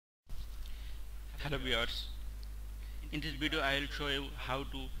Hello viewers, in this video I will show you how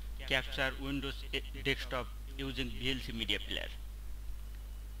to capture Windows desktop using VLC media player.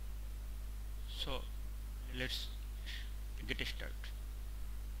 So let's get started.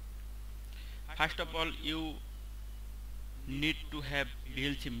 First of all, you need to have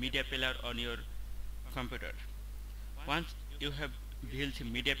VLC media player on your computer. Once you have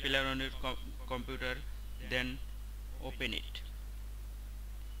VLC media player on your computer, then open it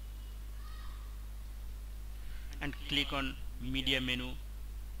and click on media menu,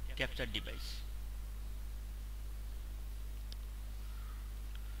 capture device.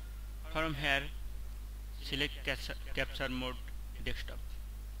 From here select capture mode desktop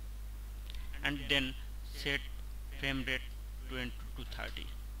and then set frame rate 20 to 30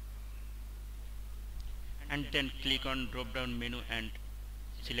 and then click on drop down menu and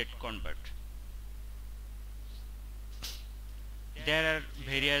select convert. There are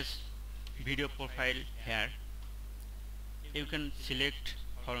various video profile here. You can select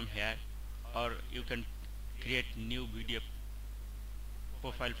from here or you can create new video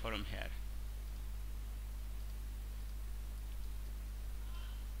profile from here.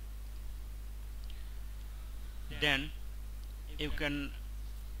 Then you can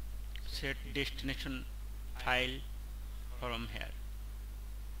set destination file from here.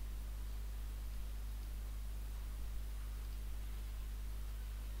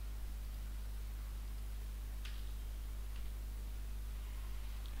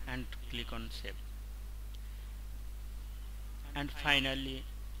 And click on save and finally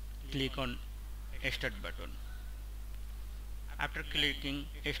click on start button. After clicking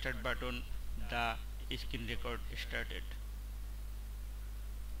start button, the screen record started.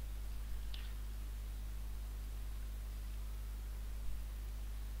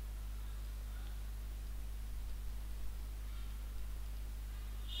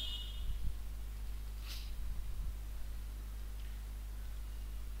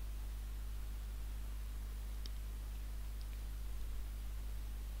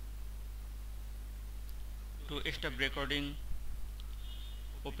 To stop recording,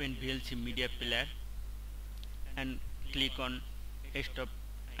 open VLC media player and click on stop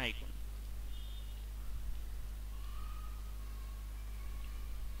icon.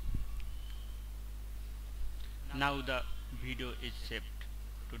 Now the video is saved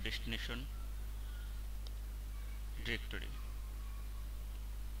to destination directory.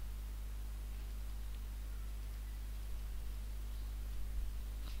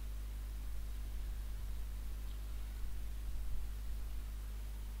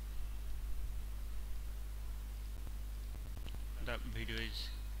 The video is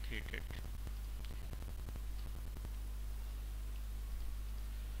created.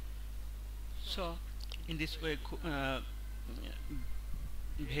 So in this way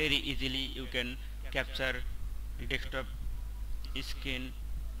very easily you can capture desktop screen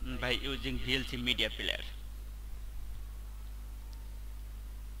by using VLC media player.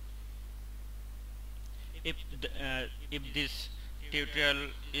 If this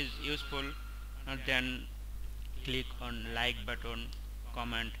tutorial is useful, then click on like button,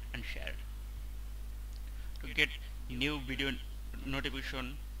 comment and share. To get new video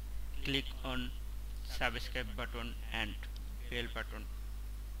notification, click on subscribe button and bell button.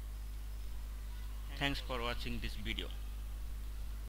 Thanks for watching this video.